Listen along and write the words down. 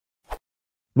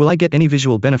Will I get any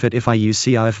visual benefit if I use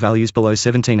CRF values below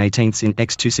 17/18 in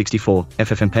x264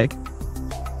 FFmpeg?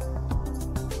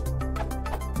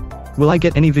 Will I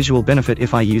get any visual benefit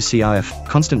if I use CRF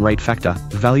constant rate factor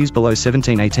values below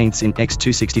 17/18 in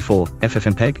x264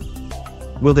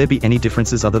 FFmpeg? Will there be any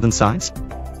differences other than size?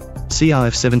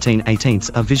 CRF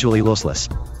 17/18 are visually lossless.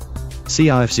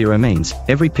 CRF 0 means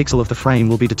every pixel of the frame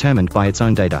will be determined by its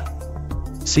own data.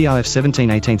 CRF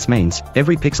 17/18 means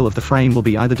every pixel of the frame will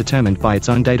be either determined by its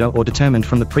own data or determined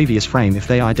from the previous frame if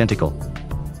they are identical.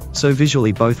 So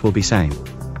visually both will be same.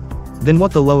 Then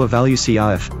what the lower value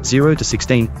CRF 0 to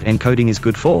 16 encoding is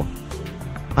good for?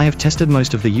 I have tested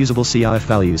most of the usable CRF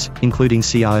values, including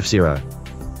CRF 0.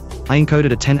 I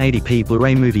encoded a 1080p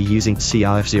Blu-ray movie using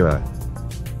CRF 0.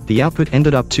 The output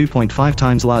ended up 2.5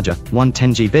 times larger,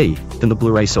 110 GB, than the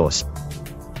Blu-ray source.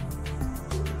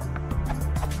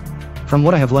 From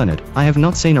what I have learned, I have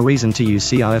not seen a reason to use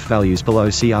CRF values below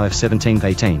CRF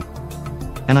 17/18.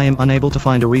 And I am unable to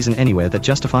find a reason anywhere that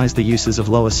justifies the uses of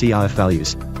lower CRF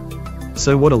values.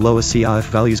 So what are lower CRF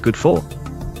values good for?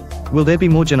 Will there be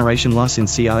more generation loss in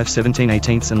CRF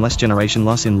 17/18 and less generation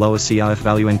loss in lower CRF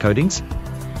value encodings?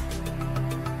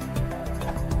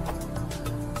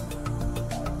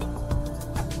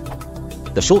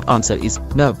 The short answer is,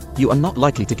 no, you are not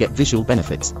likely to get visual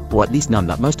benefits, or at least none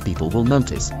that most people will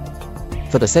notice.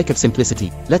 For the sake of simplicity,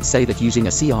 let's say that using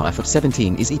a CRF of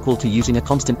 17 is equal to using a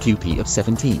constant QP of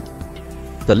 17.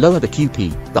 The lower the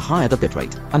QP, the higher the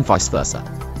bitrate, and vice versa.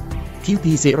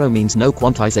 QP 0 means no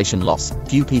quantization loss,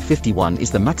 QP 51 is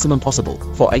the maximum possible,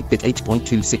 for 8-bit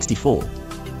H.264.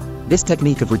 This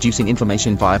technique of reducing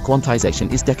information via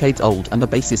quantization is decades old and the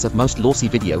basis of most lossy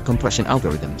video compression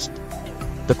algorithms.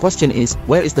 The question is,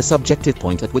 where is the subjective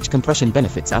point at which compression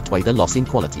benefits outweigh the loss in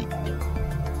quality?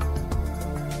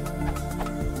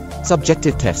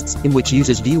 Subjective tests, in which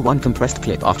users view one compressed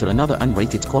clip after another and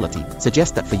rate its quality,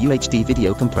 suggest that for UHD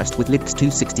video compressed with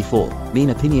x264,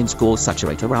 mean opinion scores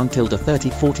saturate around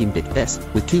 30 14-bit S,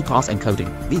 with 2-pass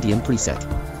encoding, medium preset.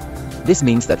 This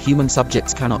means that human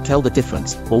subjects cannot tell the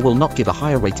difference, or will not give a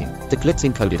higher rating, to clips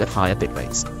encoded at higher bit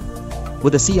rates.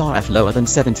 With a CRF lower than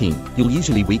 17, you'll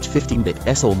usually reach 15-bit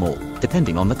S or more,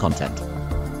 depending on the content.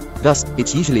 Thus,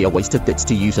 it's usually a waste of bits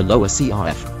to use a lower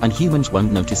CRF, and humans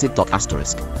won't notice it.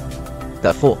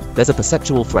 Therefore, there's a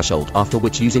perceptual threshold after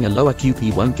which using a lower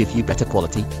QP won't give you better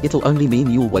quality, it'll only mean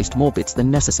you'll waste more bits than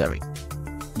necessary.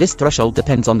 This threshold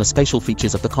depends on the spatial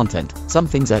features of the content, some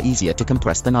things are easier to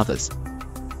compress than others.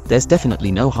 There's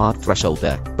definitely no hard threshold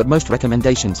there, but most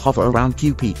recommendations hover around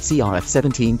QP CRF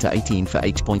 17/18 for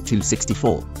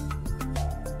H.264.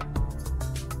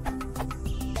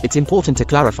 It's important to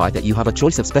clarify that you have a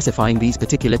choice of specifying these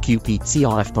particular QP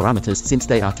CRF parameters since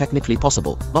they are technically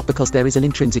possible, not because there is an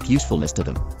intrinsic usefulness to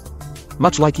them.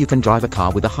 Much like you can drive a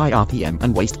car with a high RPM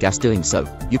and waste gas doing so,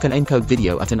 you can encode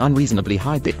video at an unreasonably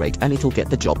high bitrate and it'll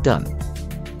get the job done.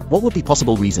 What would be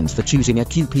possible reasons for choosing a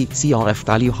QP CRF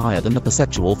value higher than the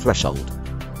perceptual threshold?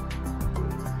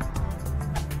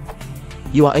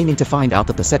 You are aiming to find out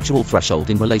the perceptual threshold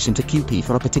in relation to QP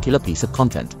for a particular piece of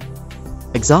content.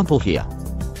 Example here.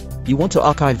 You want to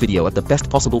archive video at the best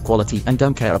possible quality and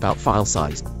don't care about file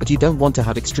size, but you don't want to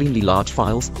have extremely large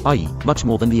files, i.e., much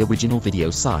more than the original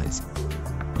video size.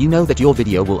 You know that your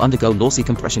video will undergo lossy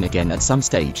compression again at some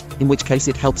stage, in which case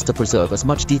it helps to preserve as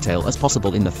much detail as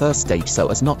possible in the first stage so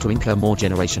as not to incur more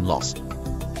generation loss.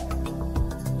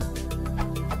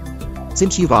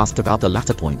 Since you've asked about the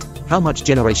latter point, how much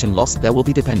generation loss there will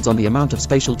be depends on the amount of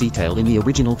spatial detail in the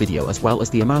original video as well as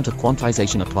the amount of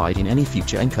quantization applied in any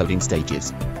future encoding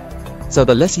stages. So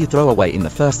the less you throw away in the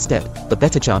first step, the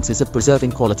better chances of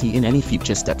preserving quality in any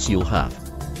future steps you'll have.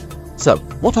 So,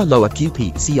 what are lower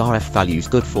QP CRF values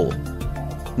good for?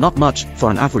 Not much, for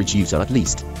an average user at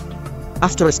least.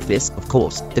 Asterisk this, of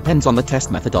course, depends on the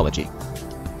test methodology.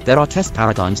 There are test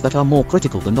paradigms that are more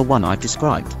critical than the one I've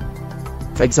described.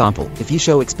 For example, if you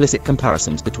show explicit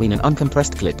comparisons between an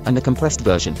uncompressed clip and a compressed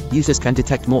version, users can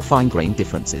detect more fine-grained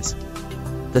differences.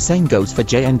 The same goes for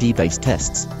JND-based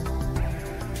tests.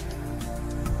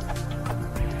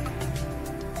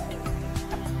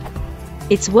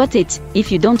 It's worth it, if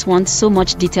you don't want so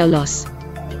much detail loss.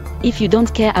 If you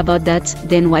don't care about that,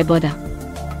 then why bother?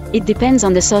 It depends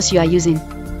on the source you are using.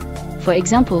 For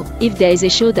example, if there is a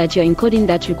show that you're encoding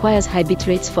that requires high bit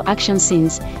rates for action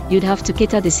scenes, you'd have to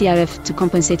cater the CRF to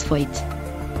compensate for it.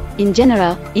 In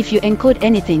general, if you encode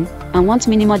anything, and want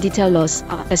minimal detail loss,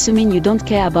 assuming you don't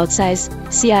care about size,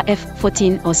 CRF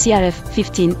 14 or CRF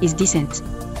 15 is decent.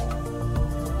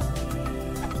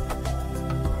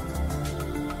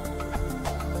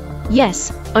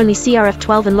 Yes, only CRF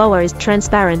 12 and lower is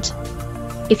transparent.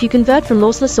 If you convert from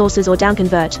lossless sources or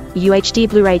downconvert UHD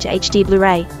Blu-ray to HD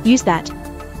Blu-ray, use that.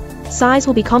 Size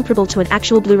will be comparable to an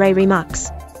actual Blu-ray remux.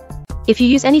 If you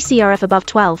use any CRF above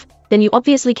 12, then you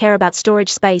obviously care about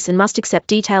storage space and must accept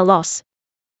detail loss.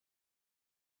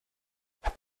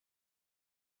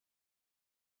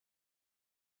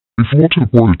 If you want to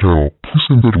support the channel, please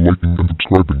consider liking and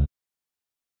subscribing.